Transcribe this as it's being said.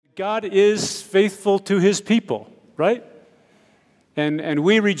God is faithful to his people, right? And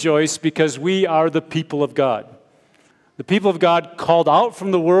we rejoice because we are the people of God. The people of God called out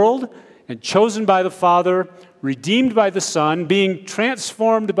from the world and chosen by the Father, redeemed by the Son, being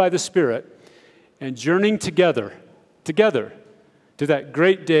transformed by the Spirit, and journeying together to that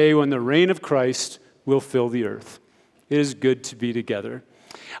great day when the reign of Christ will fill the earth. It is good to be together.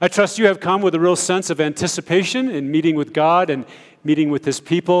 I trust you have come with a real sense of anticipation in meeting with God and meeting with his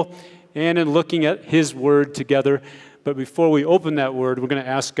people and in looking at his word together. But before we open that word, we're going to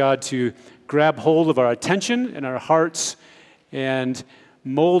ask God to grab hold of our attention and our hearts and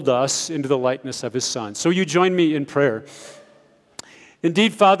mold us into the likeness of his Son. So you join me in prayer.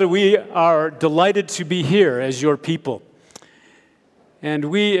 Indeed, Father, we are delighted to be here as your people. And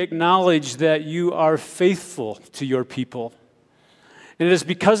we acknowledge that you are faithful to your people. And it is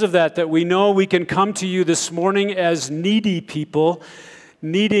because of that that we know we can come to you this morning as needy people,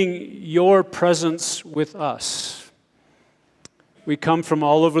 needing your presence with us. We come from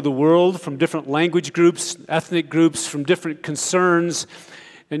all over the world, from different language groups, ethnic groups, from different concerns,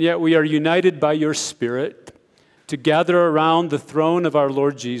 and yet we are united by your Spirit to gather around the throne of our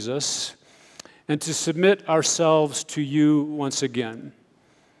Lord Jesus and to submit ourselves to you once again.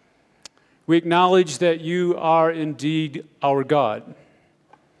 We acknowledge that you are indeed our God,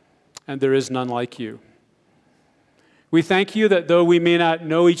 and there is none like you. We thank you that though we may not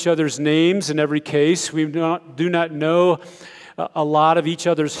know each other's names in every case, we do not know a lot of each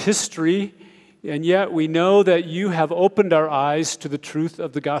other's history, and yet we know that you have opened our eyes to the truth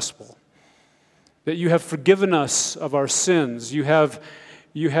of the gospel, that you have forgiven us of our sins. You have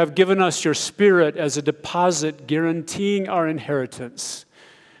given us your Spirit as a deposit guaranteeing our inheritance,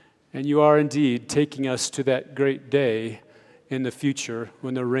 and you are indeed taking us to that great day in the future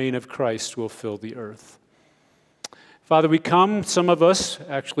when the reign of Christ will fill the earth. Father, we come, some of us,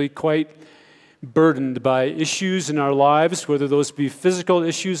 actually quite burdened by issues in our lives, whether those be physical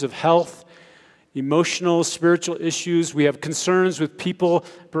issues of health, emotional, spiritual issues. We have concerns with people,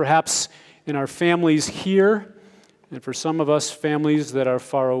 perhaps in our families here, and for some of us, families that are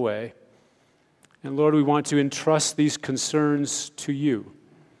far away. And Lord, we want to entrust these concerns to you.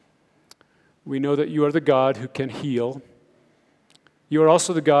 We know that you are the God who can heal. You are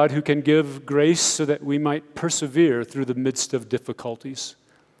also the God who can give grace so that we might persevere through the midst of difficulties.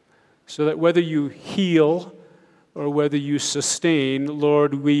 So that whether you heal or whether you sustain,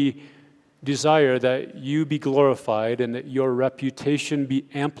 Lord, we desire that you be glorified and that your reputation be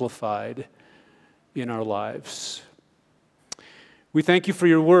amplified in our lives. We thank you for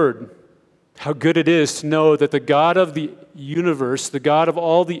your word. How good it is to know that the God of the universe, the God of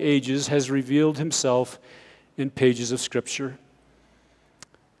all the ages, has revealed himself in pages of Scripture.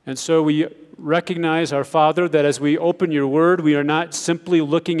 And so we recognize, our Father, that as we open your word, we are not simply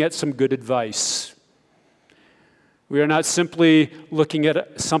looking at some good advice. We are not simply looking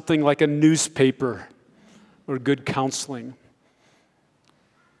at something like a newspaper or good counseling.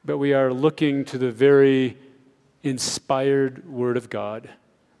 But we are looking to the very inspired word of God.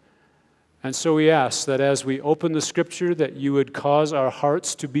 And so we ask that as we open the Scripture, that you would cause our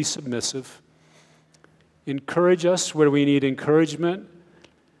hearts to be submissive. Encourage us where we need encouragement.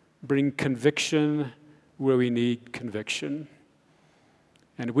 Bring conviction where we need conviction.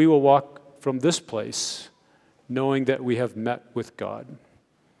 And we will walk from this place knowing that we have met with God.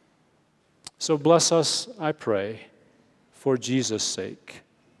 So bless us, I pray, for Jesus' sake.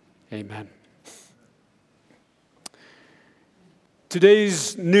 Amen.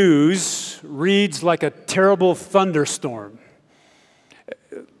 Today's news reads like a terrible thunderstorm.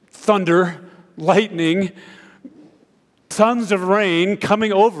 Thunder, lightning, tons of rain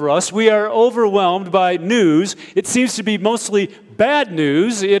coming over us. We are overwhelmed by news. It seems to be mostly bad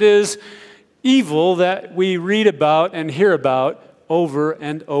news. It is evil that we read about and hear about over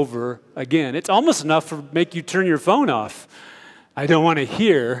and over again. It's almost enough to make you turn your phone off. I don't want to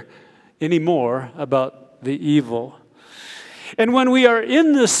hear any more about the evil. And when we are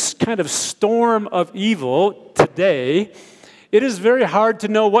in this kind of storm of evil today, it is very hard to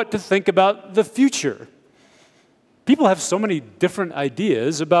know what to think about the future. People have so many different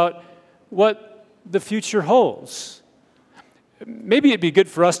ideas about what the future holds. Maybe it'd be good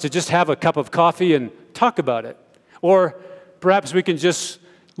for us to just have a cup of coffee and talk about it. Or perhaps we can just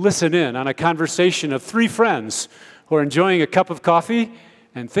listen in on a conversation of three friends who are enjoying a cup of coffee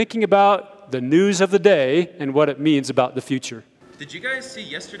and thinking about the news of the day and what it means about the future. Did you guys see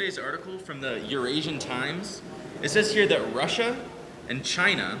yesterday's article from the Eurasian Times? It says here that Russia and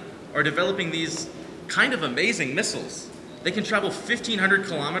China are developing these kind of amazing missiles. They can travel 1,500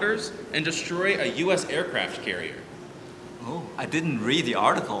 kilometers and destroy a U.S. aircraft carrier. Oh, I didn't read the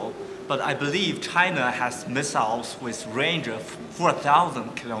article, but I believe China has missiles with range of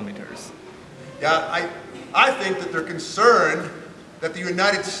 4,000 kilometers. Yeah, I think that they're concerned that the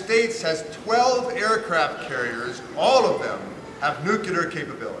United States has 12 aircraft carriers, all of them have nuclear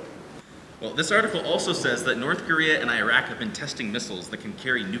capability. Well, this article also says that North Korea and Iraq have been testing missiles that can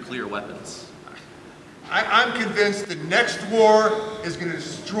carry nuclear weapons. I'm convinced the next war is going to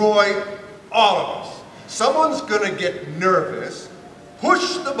destroy all of us. Someone's going to get nervous,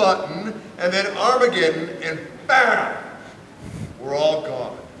 push the button, and then Armageddon, and bam, we're all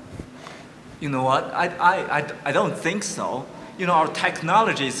gone. You know what? I don't think so. You know, our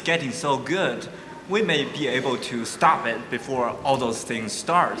technology is getting so good, we may be able to stop it before all those things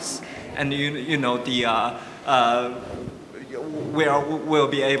starts. And we'll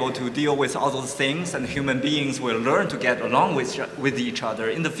be able to deal with all those things, and human beings will learn to get along with each other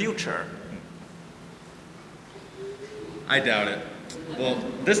in the future. I doubt it. Well,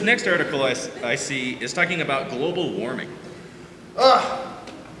 this next article I see is talking about global warming.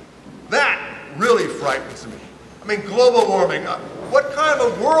 That really frightens me. I mean, global warming, what kind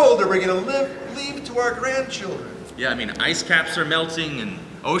of a world are we going to leave to our grandchildren? Yeah, I mean, ice caps are melting and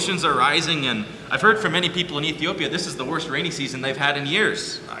oceans are rising, and I've heard from many people in Ethiopia this is the worst rainy season they've had in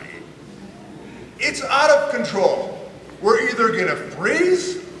years. It's out of control. We're either going to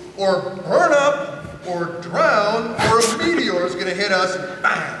freeze or burn up or drown, or a meteor is going to hit us and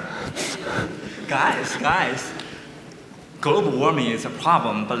bang. Guys, global warming is a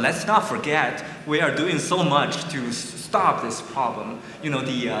problem, but let's not forget we are doing so much to stop this problem. You know,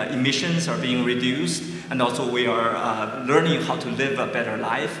 the emissions are being reduced, and also we are learning how to live a better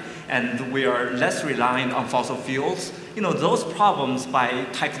life, and we are less reliant on fossil fuels. You know, those problems by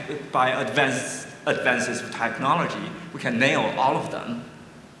advances of technology, we can nail all of them.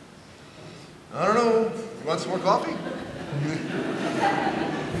 I don't know. You want some more coffee?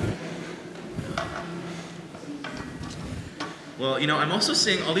 Well, you know, I'm also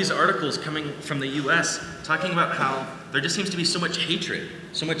seeing all these articles coming from the US talking about how there just seems to be so much hatred,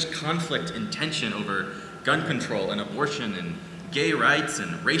 so much conflict and tension over gun control and abortion and gay rights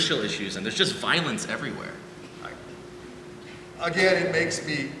and racial issues, and there's just violence everywhere. Again, it makes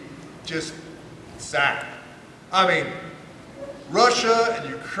me just sad. I mean, Russia and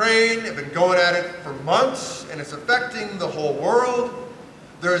Ukraine have been going at it for months, and it's affecting the whole world.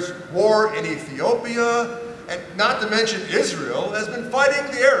 There's war in Ethiopia, and not to mention Israel has been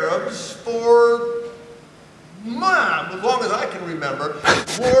fighting the Arabs for, as long as I can remember.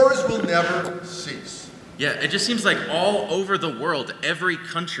 Wars will never cease. Yeah, it just seems like all over the world, every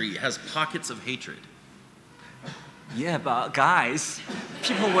country has pockets of hatred. Yeah, but guys,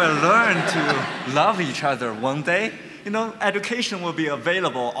 people will learn to love each other one day. You know, education will be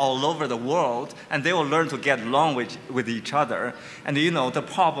available all over the world, and they will learn to get along with each other. And you know, the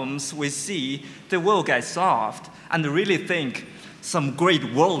problems we see, they will get solved. And I really think some great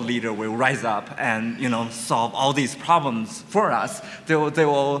world leader will rise up and, you know, solve all these problems for us. They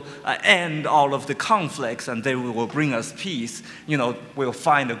will end all of the conflicts, and they will bring us peace. You know, we'll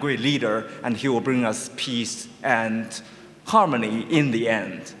find a great leader, and he will bring us peace and harmony in the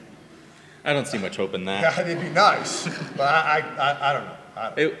end. I don't see much hope in that. Yeah, it'd be nice, but I don't know.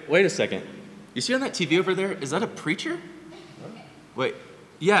 Hey, wait a second. You see on that TV over there, is that a preacher? Wait,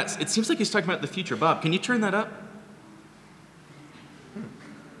 yes, it seems like he's talking about the future. Bob, can you turn that up?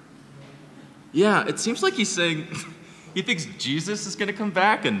 Yeah, it seems like he's saying he thinks Jesus is going to come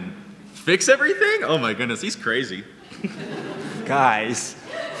back and fix everything? Oh my goodness, he's crazy. Guys,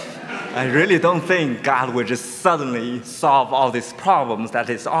 I really don't think God will just suddenly solve all these problems that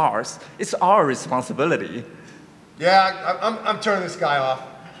is ours. It's our responsibility. Yeah, I'm turning this guy off.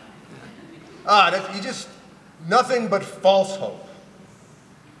 You just, nothing but false hope.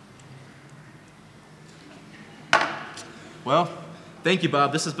 Well, thank you,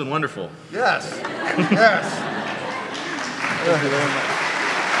 Bob. This has been wonderful. Yes, yes. Thank you very much.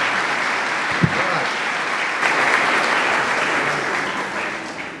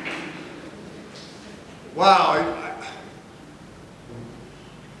 Wow.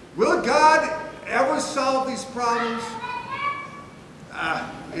 Will God ever solve these problems?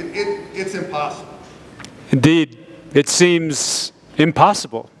 It's impossible. Indeed, it seems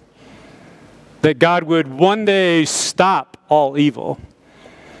impossible that God would one day stop all evil.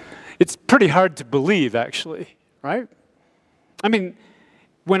 It's pretty hard to believe, actually, right? I mean,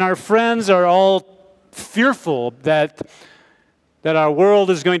 when our friends are all fearful that our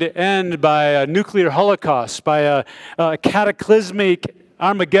world is going to end by a nuclear holocaust, by a cataclysmic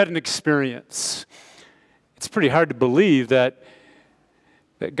Armageddon experience, it's pretty hard to believe that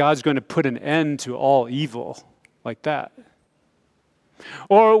God's going to put an end to all evil like that.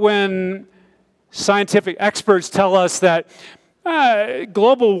 Or when scientific experts tell us that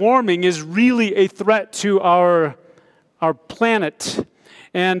global warming is really a threat to our planet,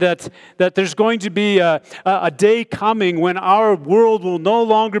 and that there's going to be a day coming when our world will no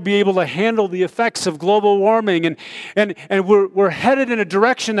longer be able to handle the effects of global warming, and we're headed in a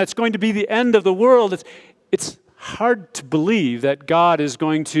direction that's going to be the end of the world. It's hard to believe that God is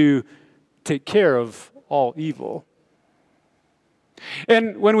going to take care of all evil.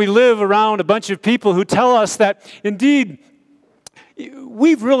 And when we live around a bunch of people who tell us that, indeed,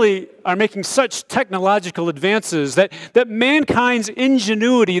 we really are making such technological advances that mankind's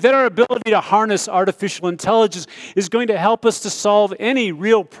ingenuity, that our ability to harness artificial intelligence is going to help us to solve any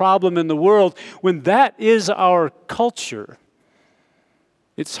real problem in the world, when that is our culture,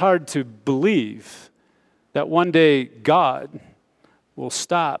 it's hard to believe that one day God will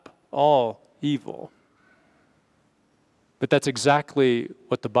stop all evil. But that's exactly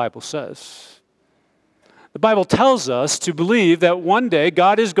what the Bible says. The Bible tells us to believe that one day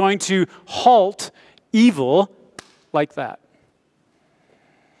God is going to halt evil like that.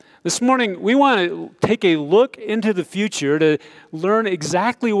 This morning, we want to take a look into the future to learn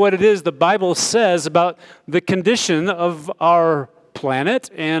exactly what it is the Bible says about the condition of our planet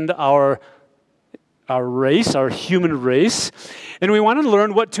and our race, our human race. And we want to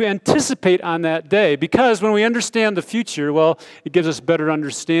learn what to anticipate on that day, because when we understand the future, well, it gives us better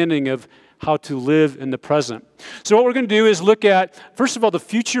understanding of how to live in the present. So what we're going to do is look at, first of all, the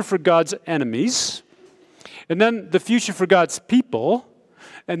future for God's enemies, and then the future for God's people,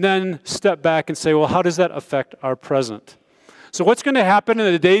 and then step back and say, well, how does that affect our present? So what's going to happen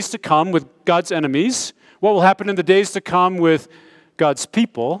in the days to come with God's enemies? What will happen in the days to come with God's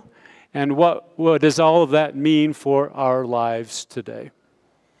people? And what does all of that mean for our lives today?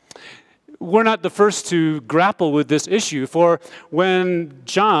 We're not the first to grapple with this issue, for when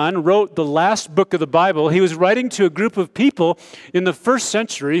John wrote the last book of the Bible, he was writing to a group of people in the first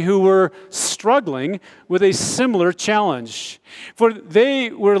century who were struggling with a similar challenge. For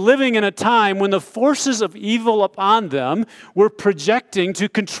they were living in a time when the forces of evil upon them were projecting to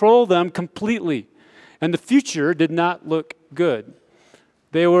control them completely, and the future did not look good.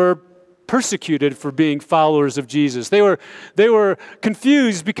 They were persecuted for being followers of Jesus. They were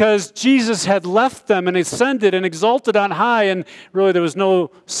confused because Jesus had left them and ascended and exalted on high, and really there was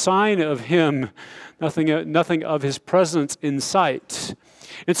no sign of him, nothing of his presence in sight.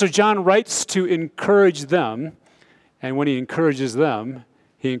 And so John writes to encourage them, and when he encourages them,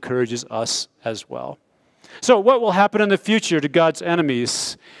 he encourages us as well. So what will happen in the future to God's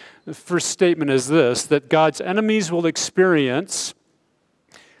enemies? The first statement is this, that God's enemies will experience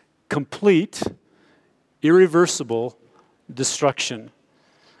complete, irreversible destruction.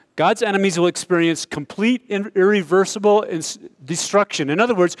 God's enemies will experience complete, irreversible destruction. In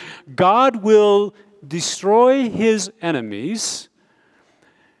other words, God will destroy his enemies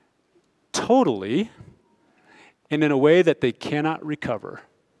totally and in a way that they cannot recover.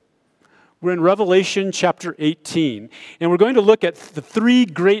 We're in Revelation chapter 18, and we're going to look at the three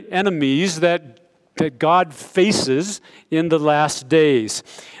great enemies that God faces in the last days.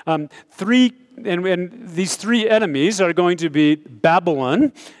 And these three enemies are going to be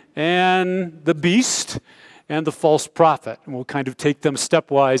Babylon and the beast and the false prophet. And we'll kind of take them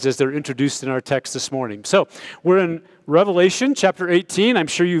stepwise as they're introduced in our text this morning. So we're in Revelation chapter 18. I'm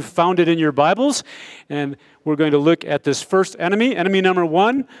sure you've found it in your Bibles. And we're going to look at this first enemy. Enemy number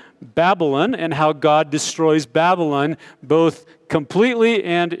one, Babylon, and how God destroys Babylon both completely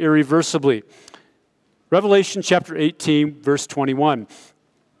and irreversibly. Revelation chapter 18, verse 21.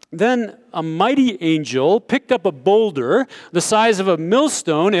 Then a mighty angel picked up a boulder the size of a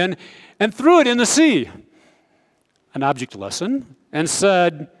millstone and threw it in the sea. An object lesson. And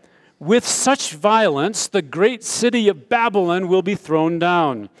said, with such violence, the great city of Babylon will be thrown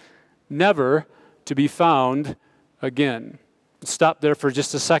down, never to be found again. Stop there for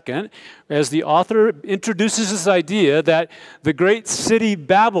just a second as the author introduces this idea that the great city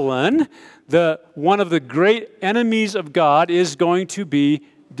Babylon, one of the great enemies of God, is going to be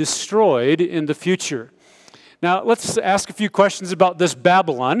destroyed in the future. Now, let's ask a few questions about this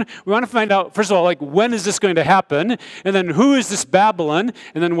Babylon. We want to find out, first of all, when is this going to happen? And then who is this Babylon?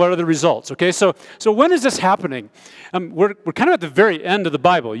 And then what are the results? Okay, so when is this happening? We're kind of at the very end of the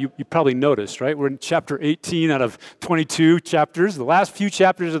Bible. You probably noticed, right? We're in chapter 18 out of 22 chapters, the last few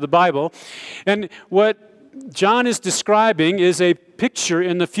chapters of the Bible. And what John is describing is a picture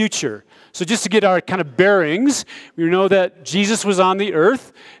in the future. So just to get our kind of bearings, we know that Jesus was on the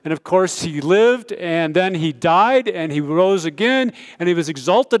earth, and of course he lived, and then he died, and he rose again, and he was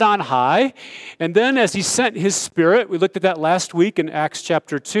exalted on high. And then as he sent his Spirit, we looked at that last week in Acts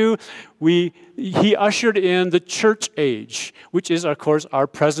chapter 2, he ushered in the church age, which is, of course, our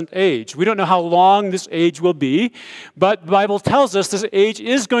present age. We don't know how long this age will be, but the Bible tells us this age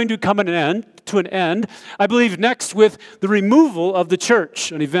is going to come to an end, I believe next with the removal of the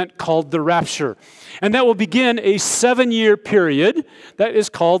church, an event called the rapture. And that will begin a 7-year period that is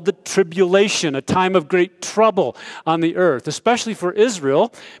called the tribulation, a time of great trouble on the earth, especially for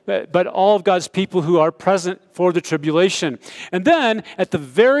Israel, but all of God's people who are present for the tribulation. And then at the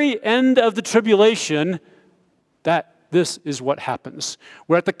very end of the tribulation, this is what happens.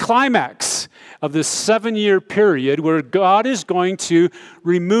 We're at the climax of this 7-year period where God is going to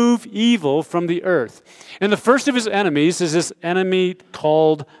remove evil from the earth. And the first of his enemies is this enemy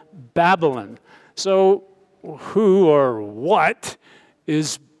called Babylon. So who or what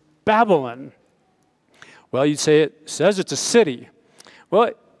is Babylon? Well, you'd say it says it's a city.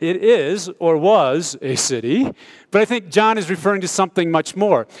 Well, it is or was a city, but I think John is referring to something much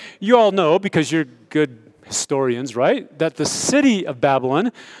more. You all know, because you're good historians, right, that the city of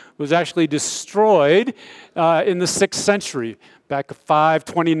Babylon was actually destroyed in the 6th century. Back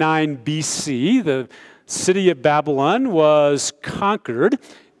 529 BC, the city of Babylon was conquered.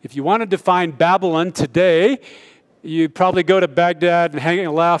 If you wanted to find Babylon today, you'd probably go to Baghdad and hang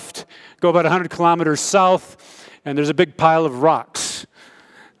a left, go about 100 kilometers south, and there's a big pile of rocks.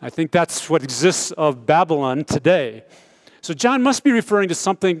 I think that's what exists of Babylon today. So John must be referring to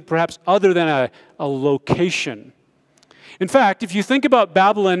something perhaps other than a location. In fact, if you think about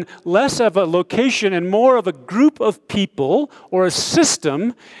Babylon less of a location and more of a group of people or a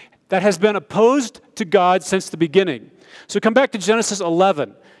system that has been opposed to God since the beginning. So come back to Genesis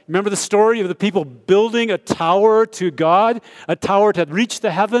 11. Remember the story of the people building a tower to God, a tower to reach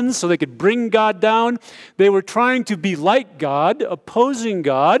the heavens so they could bring God down? They were trying to be like God, opposing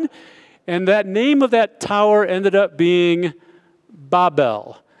God, and that name of that tower ended up being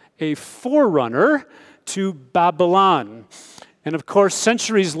Babel, a forerunner to Babylon. And of course,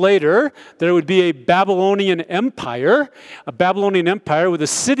 centuries later, there would be a Babylonian empire with a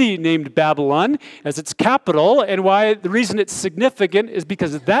city named Babylon as its capital. And the reason it's significant is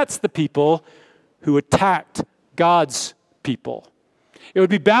because that's the people who attacked God's people. It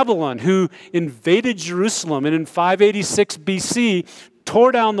would be Babylon who invaded Jerusalem, and in 586 BC,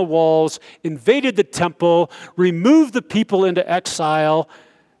 tore down the walls, invaded the temple, removed the people into exile.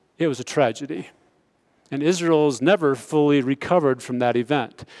 It was a tragedy. And Israel's never fully recovered from that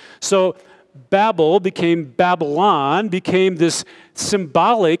event. So Babylon became this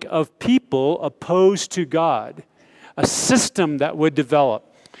symbolic of people opposed to God, a system that would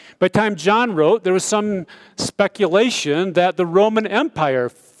develop. By the time John wrote, there was some speculation that the Roman Empire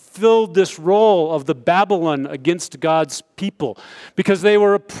filled this role of the Babylon against God's people because they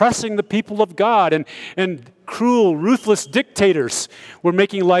were oppressing the people of God, and cruel, ruthless dictators were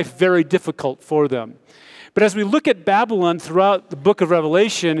making life very difficult for them. But as we look at Babylon throughout the book of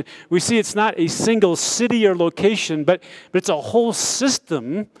Revelation, we see it's not a single city or location, but it's a whole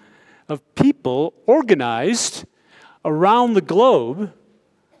system of people organized around the globe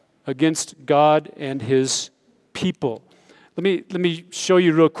against God and his people. Let me show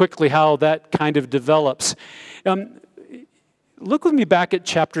you real quickly how that kind of develops. Look with me back at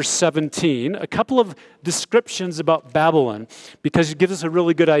chapter 17, a couple of descriptions about Babylon, because it gives us a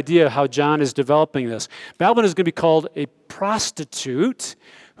really good idea of how John is developing this. Babylon is going to be called a prostitute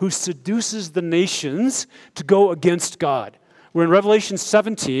who seduces the nations to go against God. We're in Revelation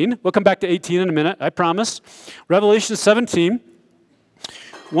 17. We'll come back to 18 in a minute, I promise. Revelation 17.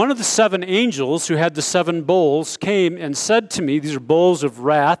 One of the 7 angels who had the 7 bowls came and said to me, these are bowls of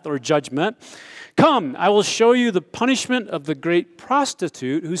wrath or judgment, "Come, I will show you the punishment of the great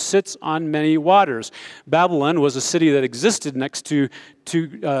prostitute who sits on many waters." Babylon was a city that existed next to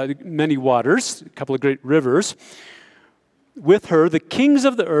many waters, a couple of great rivers. With her, the kings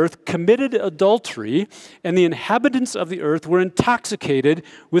of the earth committed adultery, and the inhabitants of the earth were intoxicated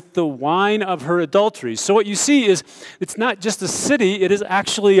with the wine of her adultery. So what you see is it's not just a city, it is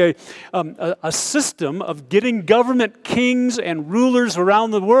actually a system of getting government kings and rulers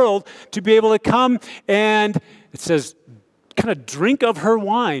around the world to be able to come and, it says, kind of drink of her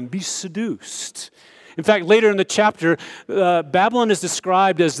wine, be seduced. In fact, later in the chapter, Babylon is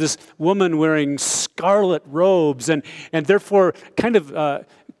described as this woman wearing scarlet robes and therefore kind of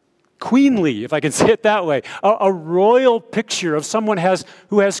queenly, if I can say it that way, a royal picture of someone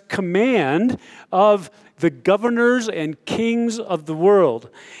who has command of the governors and kings of the world.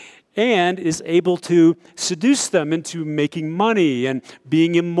 and is able to seduce them into making money and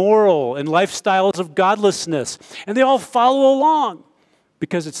being immoral and lifestyles of godlessness. And they all follow along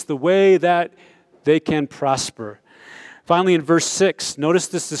because it's the way that they can prosper. Finally, in verse 6, notice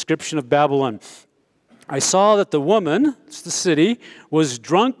this description of Babylon. I saw that the woman, it's the city, was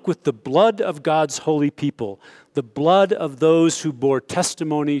drunk with the blood of God's holy people, the blood of those who bore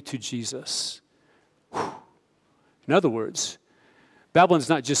testimony to Jesus. Whew. In other words, Babylon's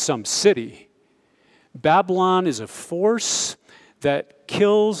not just some city. Babylon is a force that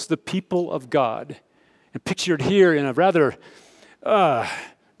kills the people of God. And pictured here in a rather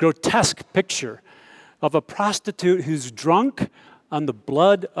grotesque picture of a prostitute who's drunk on the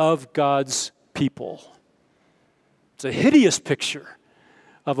blood of God's people. It's a hideous picture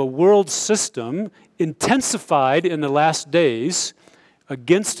of a world system intensified in the last days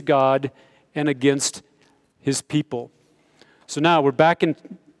against God and against his people. So now we're back in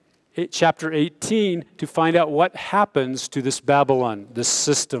chapter 18 to find out what happens to this Babylon, this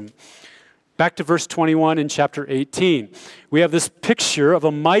system. Back to verse 21 in chapter 18. We have this picture of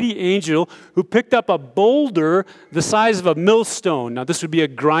a mighty angel who picked up a boulder the size of a millstone. Now, this would be a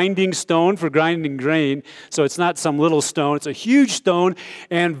grinding stone for grinding grain, so it's not some little stone. It's a huge stone,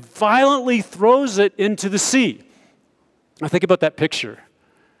 and violently throws it into the sea. Now, think about that picture.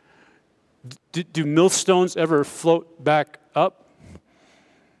 Do millstones ever float back up?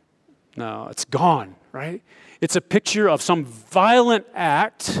 No, it's gone, right? It's a picture of some violent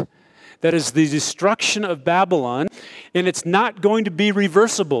act that is the destruction of Babylon, and it's not going to be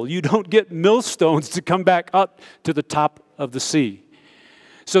reversible. You don't get millstones to come back up to the top of the sea.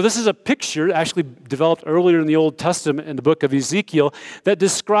 So this is a picture actually developed earlier in the Old Testament in the book of Ezekiel that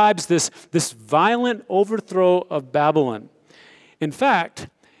describes this violent overthrow of Babylon. In fact,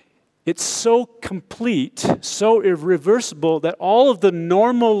 it's so complete, so irreversible, that all of the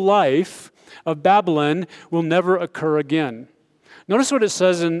normal life of Babylon will never occur again. Notice what it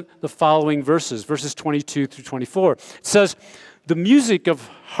says in the following verses 22 through 24. It says, the music of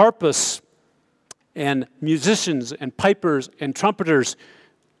harpists and musicians and pipers and trumpeters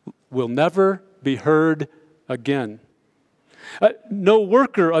will never be heard again. No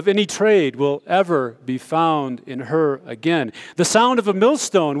worker of any trade will ever be found in her again. The sound of a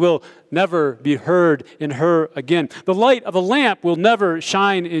millstone will never be heard in her again. The light of a lamp will never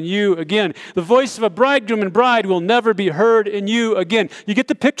shine in you again. The voice of a bridegroom and bride will never be heard in you again. You get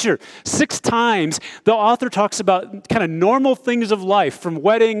the picture. 6 times the author talks about kind of normal things of life, from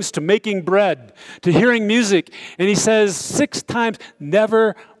weddings to making bread to hearing music. And he says 6 times,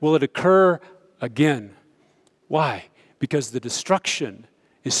 never will it occur again. Why? Because the destruction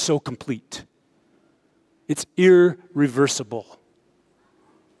is so complete. It's irreversible.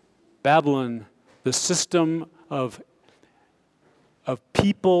 Babylon, the system of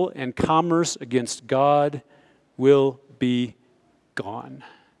people and commerce against God, will be gone.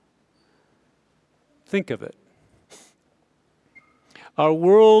 Think of it. Our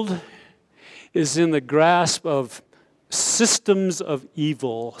world is in the grasp of systems of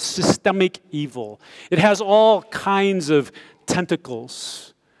evil, systemic evil. It has all kinds of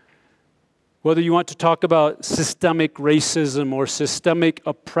tentacles. Whether you want to talk about systemic racism or systemic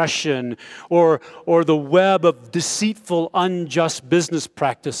oppression or the web of deceitful, unjust business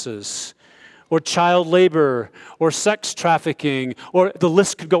practices, or child labor, or sex trafficking, or the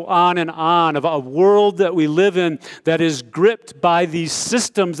list could go on and on of a world that we live in that is gripped by these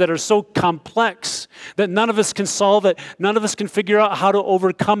systems that are so complex that none of us can solve it, none of us can figure out how to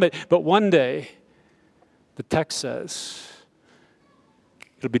overcome it. But one day, the text says,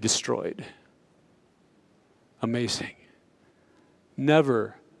 it'll be destroyed. Amazing.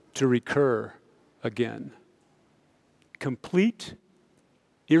 Never to recur again. Complete,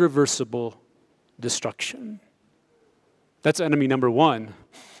 irreversible destruction. That's enemy number 1.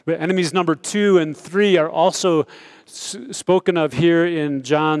 But enemies number 2 and 3 are also spoken of here in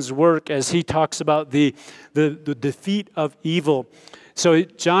John's work as he talks about the defeat of evil. So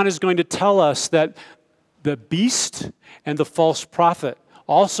John is going to tell us that the beast and the false prophet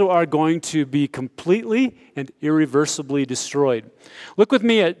also are going to be completely and irreversibly destroyed. Look with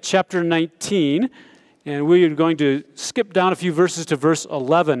me at chapter 19. And we are going to skip down a few verses to verse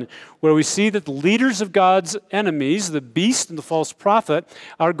 11, where we see that the leaders of God's enemies, the beast and the false prophet,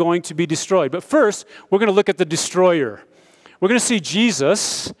 are going to be destroyed. But first, we're going to look at the destroyer. We're going to see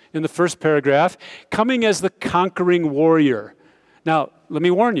Jesus, in the first paragraph, coming as the conquering warrior. Now, let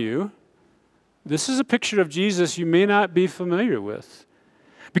me warn you, this is a picture of Jesus you may not be familiar with,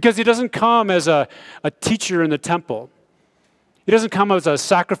 because he doesn't come as a teacher in the temple. He doesn't come as a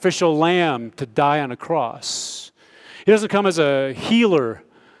sacrificial lamb to die on a cross. He doesn't come as a healer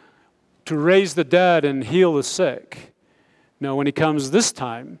to raise the dead and heal the sick. No, when he comes this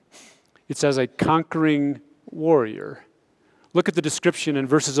time, it's as a conquering warrior. Look at the description in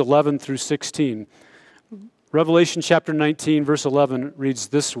verses 11 through 16. Revelation chapter 19, verse 11 reads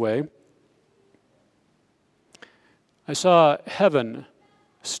this way. I saw heaven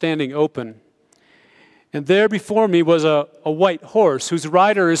standing open, and there before me was a white horse whose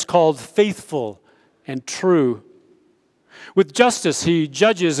rider is called Faithful and True. With justice he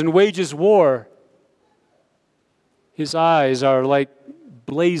judges and wages war. His eyes are like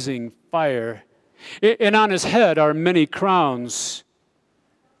blazing fire, and on his head are many crowns.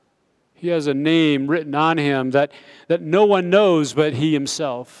 He has a name written on him that no one knows but he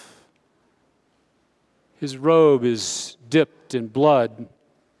himself. His robe is dipped in blood,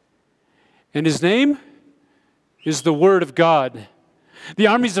 and his name is the Word of God. The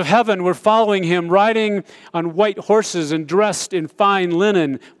armies of heaven were following him, riding on white horses and dressed in fine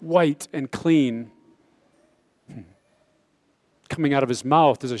linen, white and clean. Coming out of his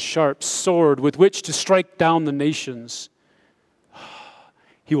mouth is a sharp sword with which to strike down the nations.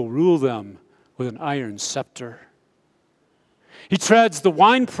 He will rule them with an iron scepter. He treads the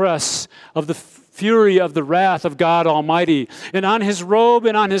winepress of the fury of the wrath of God Almighty. And on his robe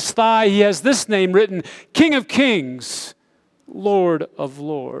and on his thigh he has this name written, King of Kings, Lord of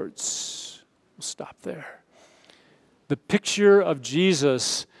Lords. We'll stop there. The picture of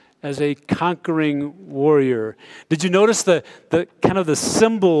Jesus as a conquering warrior. Did you notice the kind of the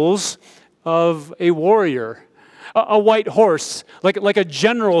symbols of a warrior? A white horse, like a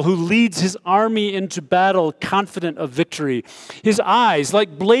general who leads his army into battle, confident of victory. His eyes,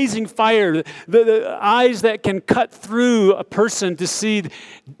 like blazing fire, the eyes that can cut through a person to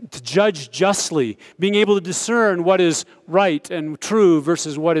judge justly, being able to discern what is right and true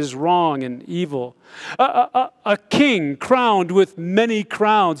versus what is wrong and evil. A king crowned with many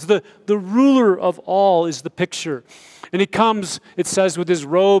crowns. The ruler of all is the picture. And he comes, it says, with his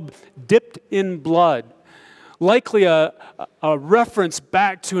robe dipped in blood. Likely a reference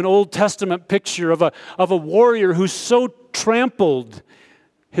back to an Old Testament picture of a warrior who so trampled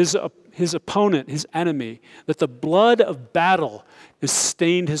his opponent, his enemy, that the blood of battle has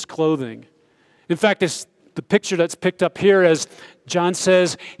stained his clothing. In fact, it's the picture that's picked up here as John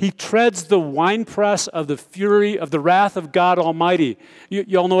says, he treads the winepress of the fury of the wrath of God Almighty.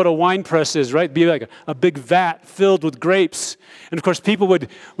 You all know what a winepress is, right? It'd be like a big vat filled with grapes. And of course, people would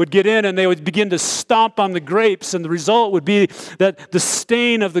get in and they would begin to stomp on the grapes. And the result would be that the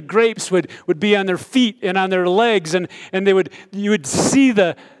stain of the grapes would be on their feet and on their legs. And you would see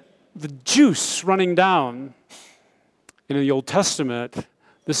the juice running down. And in the Old Testament,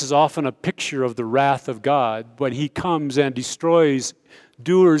 this is often a picture of the wrath of God when he comes and destroys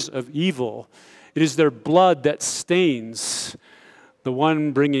doers of evil. It is their blood that stains the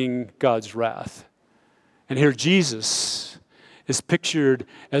one bringing God's wrath. And here Jesus is pictured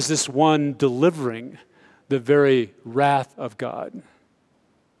as this one delivering the very wrath of God.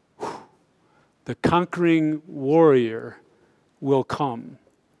 The conquering warrior will come.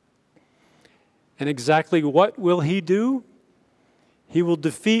 And exactly what will he do? He will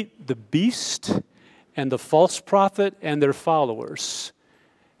defeat the beast and the false prophet and their followers.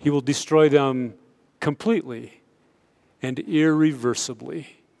 He will destroy them completely and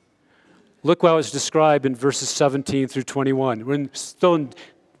irreversibly. Look how it's described in verses 17 through 21. We're still in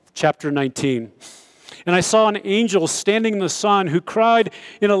chapter 19. And I saw an angel standing in the sun who cried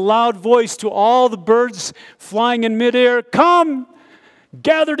in a loud voice to all the birds flying in midair, "Come,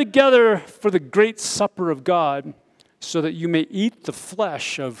 gather together for the great supper of God, so that you may eat the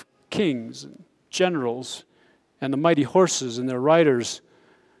flesh of kings and generals and the mighty horses and their riders,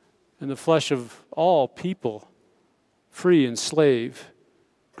 and the flesh of all people, free and slave,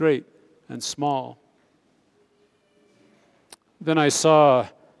 great and small." Then I saw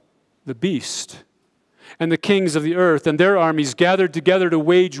the beast and the kings of the earth and their armies gathered together to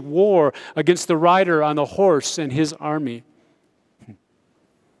wage war against the rider on the horse and his army.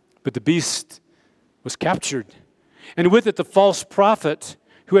 But the beast was captured, and with it the false prophet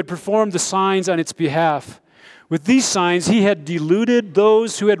who had performed the signs on its behalf. With these signs he had deluded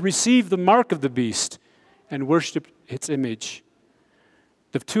those who had received the mark of the beast and worshipped its image.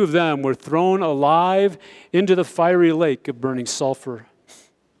 The two of them were thrown alive into the fiery lake of burning sulfur.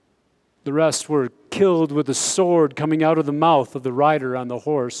 The rest were killed with a sword coming out of the mouth of the rider on the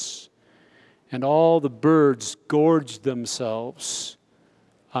horse, and all the birds gorged themselves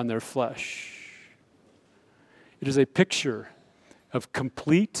on their flesh. It is a picture of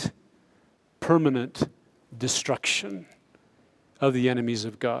complete, permanent destruction of the enemies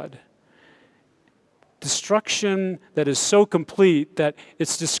of God. destruction that is so complete that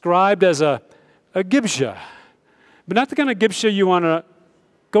it's described as a gibsha. But not the kind of gibsha you want to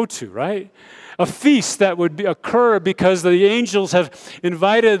go to, right? A feast that would occur because the angels have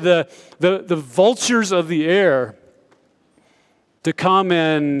invited the vultures of the air to come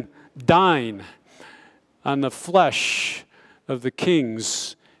and dine on the flesh of the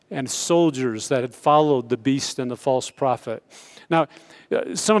kings and soldiers that had followed the beast and the false prophet. Now,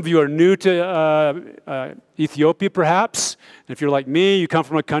 some of you are new to Ethiopia, perhaps. And if you're like me, you come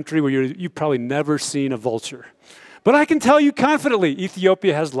from a country where you've probably never seen a vulture. But I can tell you confidently,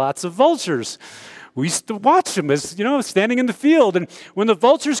 Ethiopia has lots of vultures. We used to watch them as, standing in the field. And when the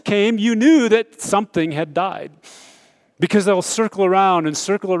vultures came, you knew that something had died. Because they'll circle around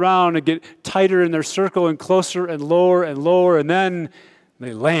and get tighter in their circle and closer and lower, and then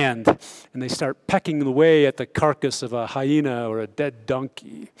they land and they start pecking away at the carcass of a hyena or a dead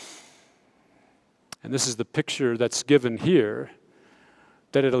donkey. And this is the picture that's given here,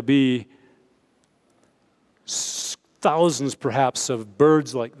 that it'll be thousands perhaps of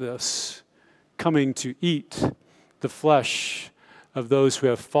birds like this coming to eat the flesh of those who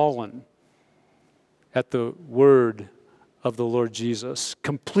have fallen at the word of the Lord Jesus.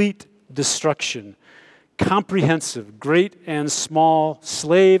 Complete destruction, comprehensive, great and small,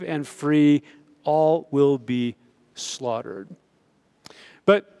 slave and free, all will be slaughtered.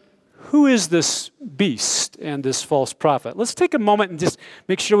 But who is this beast and this false prophet? Let's take a moment and just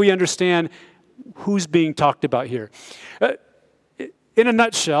make sure we understand who's being talked about here. In a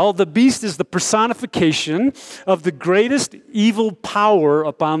nutshell, the beast is the personification of the greatest evil power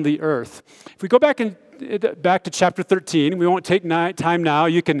upon the earth. If we go back to chapter 13, we won't take time now.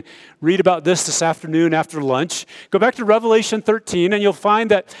 You can read about this afternoon after lunch. Go back to Revelation 13, and you'll find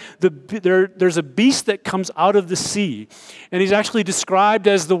that there's a beast that comes out of the sea. And he's actually described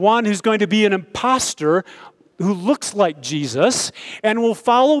as the one who's going to be an imposter who looks like Jesus and will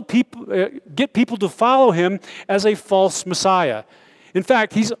follow people, get people to follow him as a false Messiah. In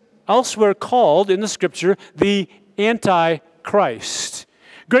fact, he's elsewhere called in the scripture the Antichrist.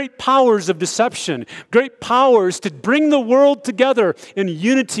 Great powers of deception, great powers to bring the world together in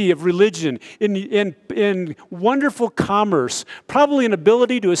unity of religion, in wonderful commerce, probably an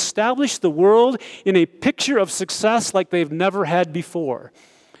ability to establish the world in a picture of success like they've never had before.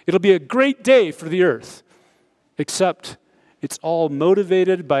 It'll be a great day for the earth, except it's all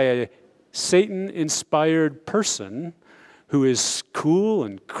motivated by a Satan-inspired person who is cool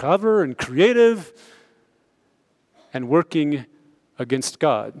and clever and creative and working against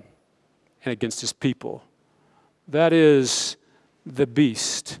God and against his people. That is the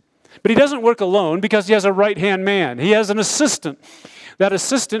beast. But he doesn't work alone because he has a right-hand man. He has an assistant. That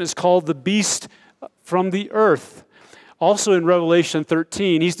assistant is called the beast from the earth. Also in Revelation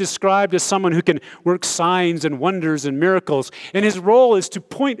 13, he's described as someone who can work signs and wonders and miracles. And his role is to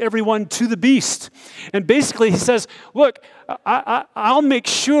point everyone to the beast. And basically he says, look, I'll make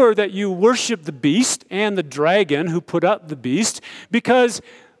sure that you worship the beast and the dragon who put up the beast, because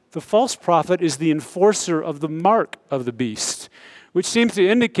the false prophet is the enforcer of the mark of the beast, which seems to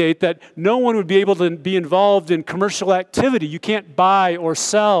indicate that no one would be able to be involved in commercial activity. You can't buy or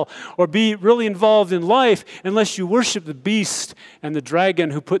sell or be really involved in life unless you worship the beast and the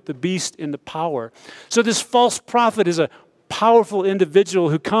dragon who put the beast into power. So this false prophet is a powerful individual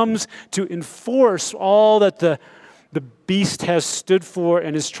who comes to enforce all that the beast has stood for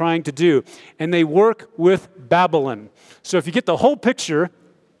and is trying to do. And they work with Babylon. So if you get the whole picture,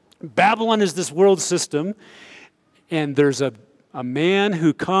 Babylon is this world system, and there's a man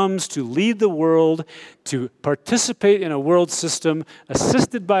who comes to lead the world, to participate in a world system,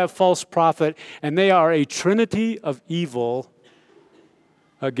 assisted by a false prophet, and they are a trinity of evil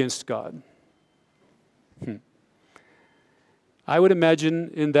against God. I would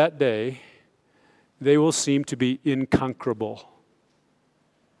imagine in that day, they will seem to be inconquerable.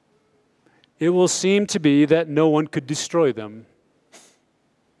 It will seem to be that no one could destroy them.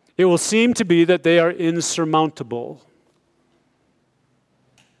 It will seem to be that they are insurmountable.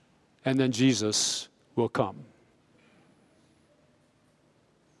 And then Jesus will come.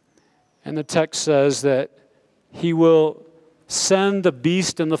 And the text says that he will send the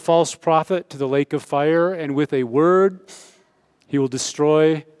beast and the false prophet to the lake of fire, and with a word, he will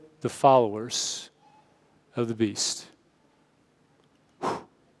destroy the followers of the beast. Whew.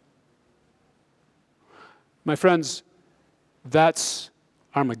 My friends, that's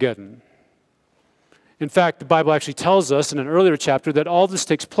Armageddon. In fact, the Bible actually tells us in an earlier chapter that all this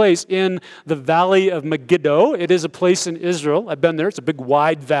takes place in the valley of Megiddo. It is a place in Israel. I've been there. It's a big,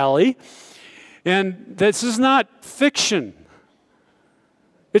 wide valley. And this is not fiction.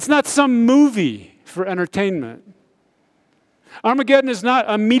 It's not some movie for entertainment. Armageddon is not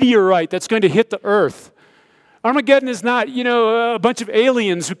a meteorite that's going to hit the earth. Armageddon is not, a bunch of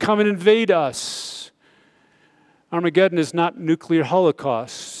aliens who come and invade us. Armageddon is not nuclear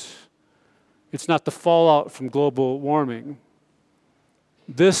holocaust. It's not the fallout from global warming.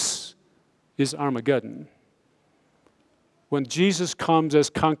 This is Armageddon. When Jesus comes as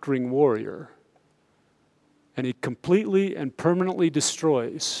conquering warrior, and he completely and permanently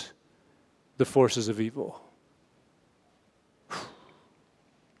destroys the forces of evil.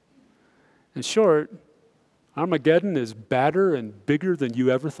 In short, Armageddon is badder and bigger than you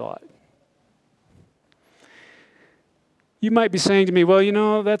ever thought. You might be saying to me,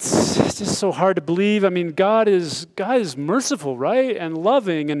 well, that's just so hard to believe. I mean, God is merciful, right? And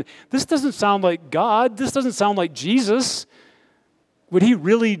loving. And this doesn't sound like God. This doesn't sound like Jesus. Would he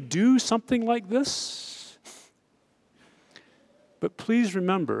really do something like this? But please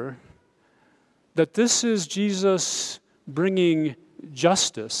remember that this is Jesus bringing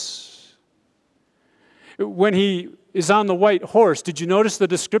justice. When he is on the white horse, did you notice the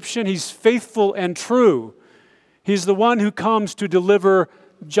description? He's faithful and true. He's the one who comes to deliver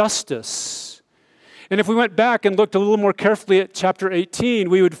justice. And if we went back and looked a little more carefully at chapter 18,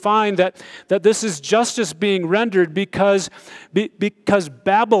 we would find that this is justice being rendered because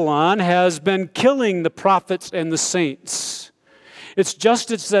Babylon has been killing the prophets and the saints. It's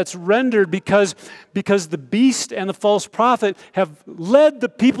justice that's rendered because the beast and the false prophet have led the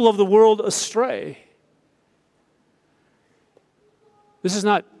people of the world astray. This is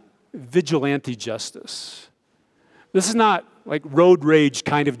not vigilante justice. This is not like road rage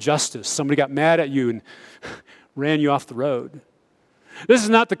kind of justice. Somebody got mad at you and ran you off the road. This is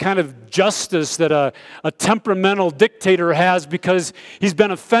not the kind of justice that a temperamental dictator has because he's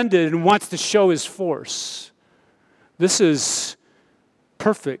been offended and wants to show his force. This is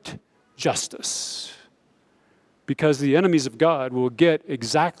perfect justice because the enemies of God will get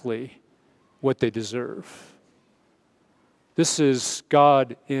exactly what they deserve. This is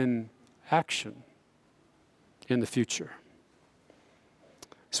God in action in the future.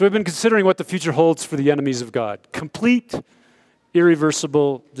 So we've been considering what the future holds for the enemies of God. Complete,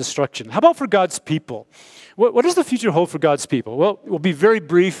 irreversible destruction. How about for God's people? What does the future hold for God's people? Well, it will be very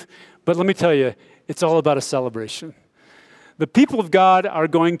brief, but let me tell you, it's all about a celebration. The people of God are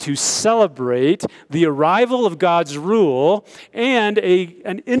going to celebrate the arrival of God's rule and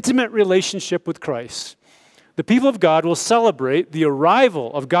an intimate relationship with Christ. The people of God will celebrate the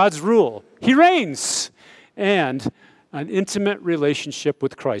arrival of God's rule. He reigns. And an intimate relationship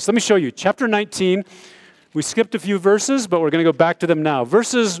with Christ. Let me show you. Chapter 19, we skipped a few verses, but we're going to go back to them now.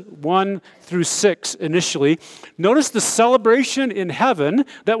 Verses 1 through 6 initially. Notice the celebration in heaven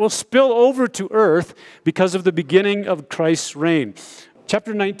that will spill over to earth because of the beginning of Christ's reign.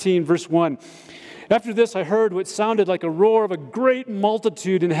 Chapter 19, verse 1. After this, I heard what sounded like a roar of a great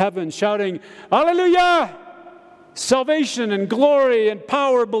multitude in heaven, shouting, "Hallelujah! Salvation and glory and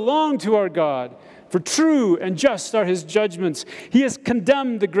power belong to our God. For true and just are his judgments. He has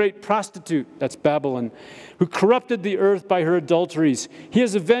condemned the great prostitute," that's Babylon, "who corrupted the earth by her adulteries. He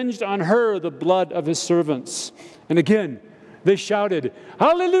has avenged on her the blood of his servants." And again, they shouted,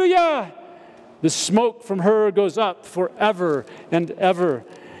 "Hallelujah! The smoke from her goes up forever and ever."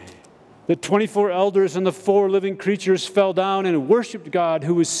 The 24 elders and the 4 living creatures fell down and worshiped God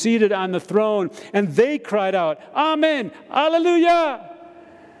who was seated on the throne. And they cried out, "Amen, Hallelujah!"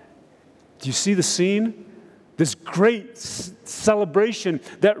 Do you see the scene? This great celebration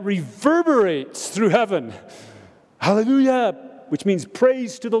that reverberates through heaven. Hallelujah, which means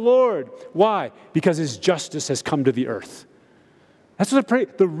praise to the Lord. Why? Because his justice has come to the earth. That's what I pray.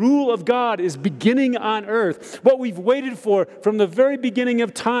 The rule of God is beginning on earth. What we've waited for from the very beginning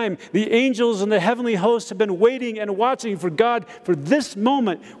of time. The angels and the heavenly hosts have been waiting and watching for God for this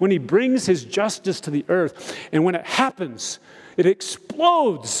moment when he brings his justice to the earth. And when it happens, it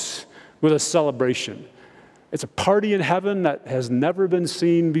explodes with a celebration. It's a party in heaven that has never been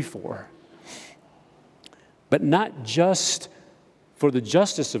seen before. But not just for the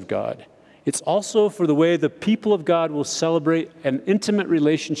justice of God. It's also for the way the people of God will celebrate an intimate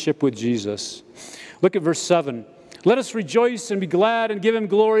relationship with Jesus. Look at verse 7. "Let us rejoice and be glad and give him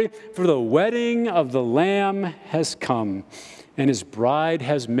glory, for the wedding of the Lamb has come, and his bride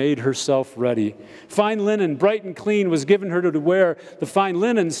has made herself ready. Fine linen, bright and clean, was given her to wear." The fine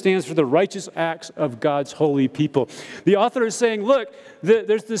linen stands for the righteous acts of God's holy people. The author is saying, look,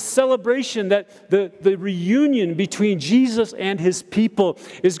 there's this celebration that the reunion between Jesus and his people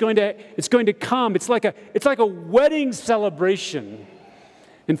is going to come. It's like a wedding celebration.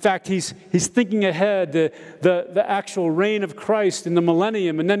 In fact, he's thinking ahead, the actual reign of Christ in the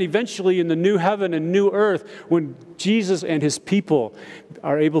millennium, and then eventually in the new heaven and new earth, when Jesus and his people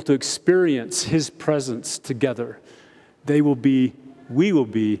are able to experience his presence together. We will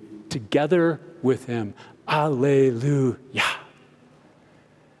be together with him. Alleluia.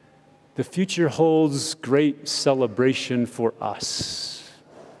 The future holds great celebration for us.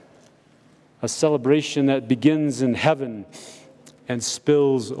 A celebration that begins in heaven and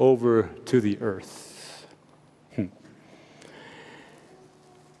spills over to the earth.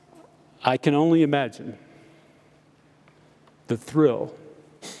 I can only imagine the thrill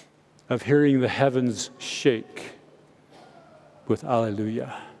of hearing the heavens shake with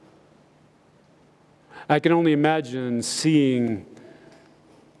Alleluia. I can only imagine seeing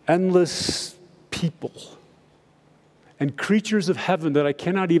endless people and creatures of heaven that I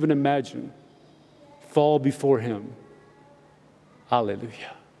cannot even imagine fall before him.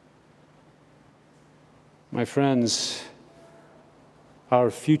 Hallelujah. My friends,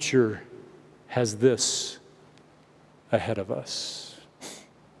 our future has this ahead of us.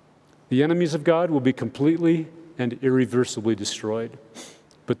 The enemies of God will be completely and irreversibly destroyed,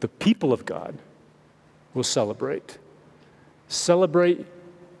 but the people of God will celebrate. Celebrate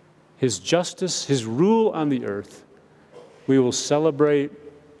his justice, his rule on the earth. We will celebrate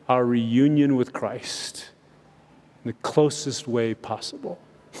our reunion with Christ in the closest way possible.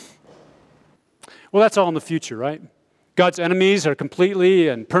 Well, that's all in the future, right? God's enemies are completely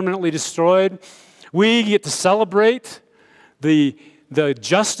and permanently destroyed. We get to celebrate the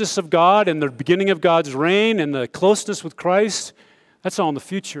justice of God and the beginning of God's reign and the closeness with Christ. That's all in the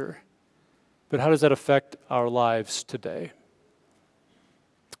future. But how does that affect our lives today?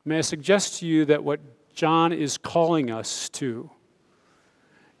 May I suggest to you that what John is calling us to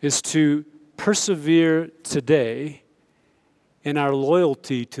is to persevere today in our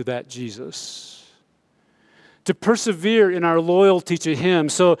loyalty to that Jesus. To persevere in our loyalty to him.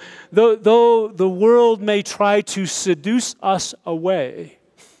 So though the world may try to seduce us away,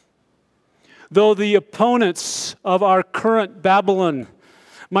 though the opponents of our current Babylon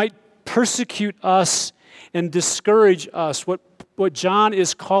might persecute us and discourage us, what John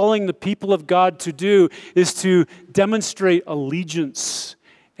is calling the people of God to do is to demonstrate allegiance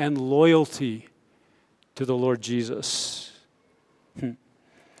and loyalty to the Lord Jesus.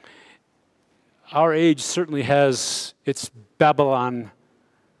 Our age certainly has its Babylon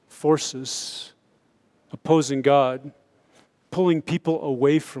forces opposing God, pulling people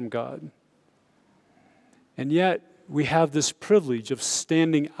away from God. And yet, we have this privilege of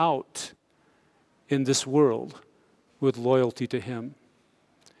standing out in this world with loyalty to him.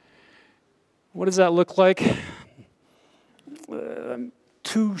 What does that look like?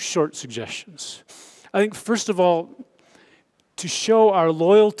 Two short suggestions. I think, first of all, to show our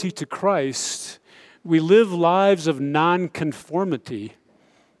loyalty to Christ, we live lives of non-conformity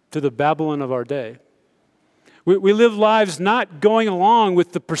to the Babylon of our day. We live lives not going along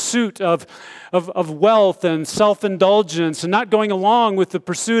with the pursuit of wealth and self-indulgence, and not going along with the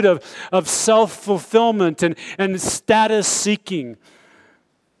pursuit of self-fulfillment and status seeking.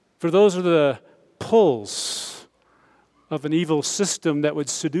 For those are the pulls of an evil system that would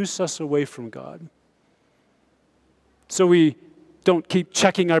seduce us away from God. So we don't keep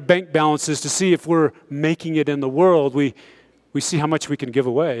checking our bank balances to see if we're making it in the world. We see how much we can give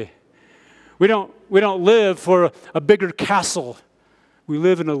away. We don't live for a bigger castle. We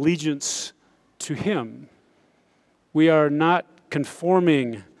live in allegiance to him. We are not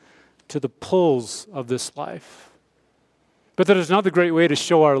conforming to the pulls of this life. But there's another great way to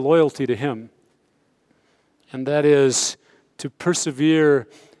show our loyalty to him, and that is to persevere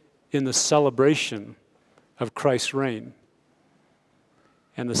in the celebration of Christ's reign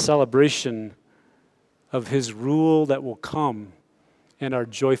and the celebration of his rule that will come, and our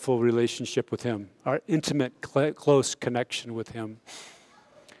joyful relationship with him, our intimate, close connection with him.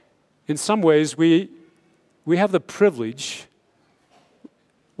 In some ways, we have the privilege,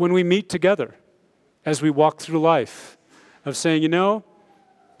 when we meet together, as we walk through life, of saying, the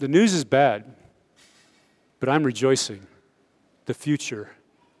news is bad, but I'm rejoicing. The future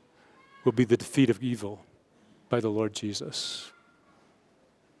will be the defeat of evil by the Lord Jesus.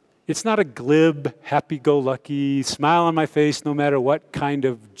 It's not a glib, happy-go-lucky, smile on my face no matter what kind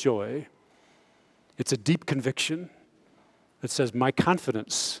of joy. It's a deep conviction that says my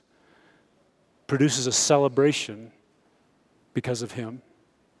confidence produces a celebration because of him.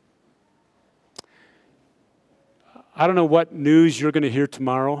 I don't know what news you're going to hear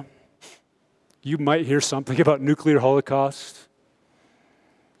tomorrow. You might hear something about nuclear holocaust.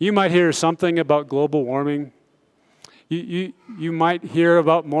 You might hear something about global warming. You might hear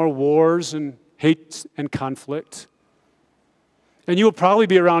about more wars and hate and conflict. And you will probably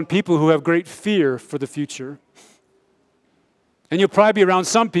be around people who have great fear for the future. And you'll probably be around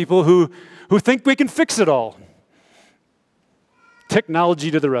some people who think we can fix it all.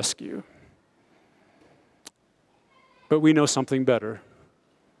 Technology to the rescue. But we know something better.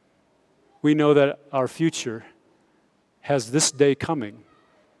 We know that our future has this day coming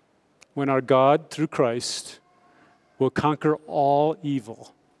when our God, through Christ, will conquer all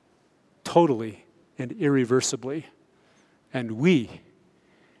evil totally and irreversibly. And we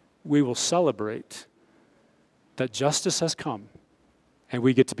will celebrate that justice has come and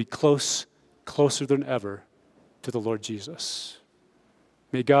we get to be closer than ever to the Lord Jesus.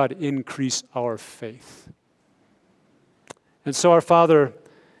 May God increase our faith. And so, our Father,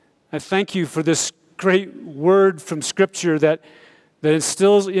 I thank you for this great word from Scripture that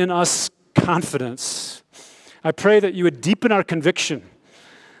instills in us confidence. I pray that you would deepen our conviction,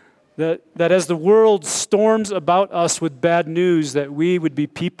 that as the world storms about us with bad news, that we would be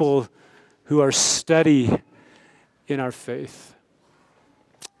people who are steady in our faith.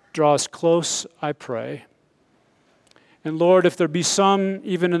 Draw us close, I pray. And Lord, if there be some,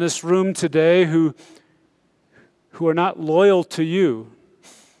 even in this room today, who are not loyal to you,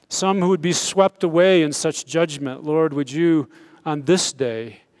 some who would be swept away in such judgment, Lord, would you, on this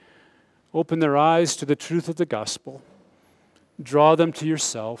day, open their eyes to the truth of the gospel, draw them to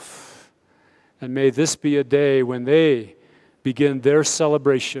yourself, and may this be a day when they begin their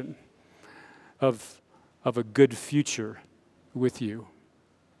celebration of a good future with you.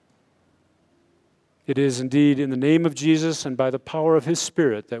 It is indeed in the name of Jesus and by the power of his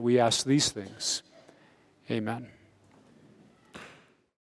Spirit that we ask these things. Amen.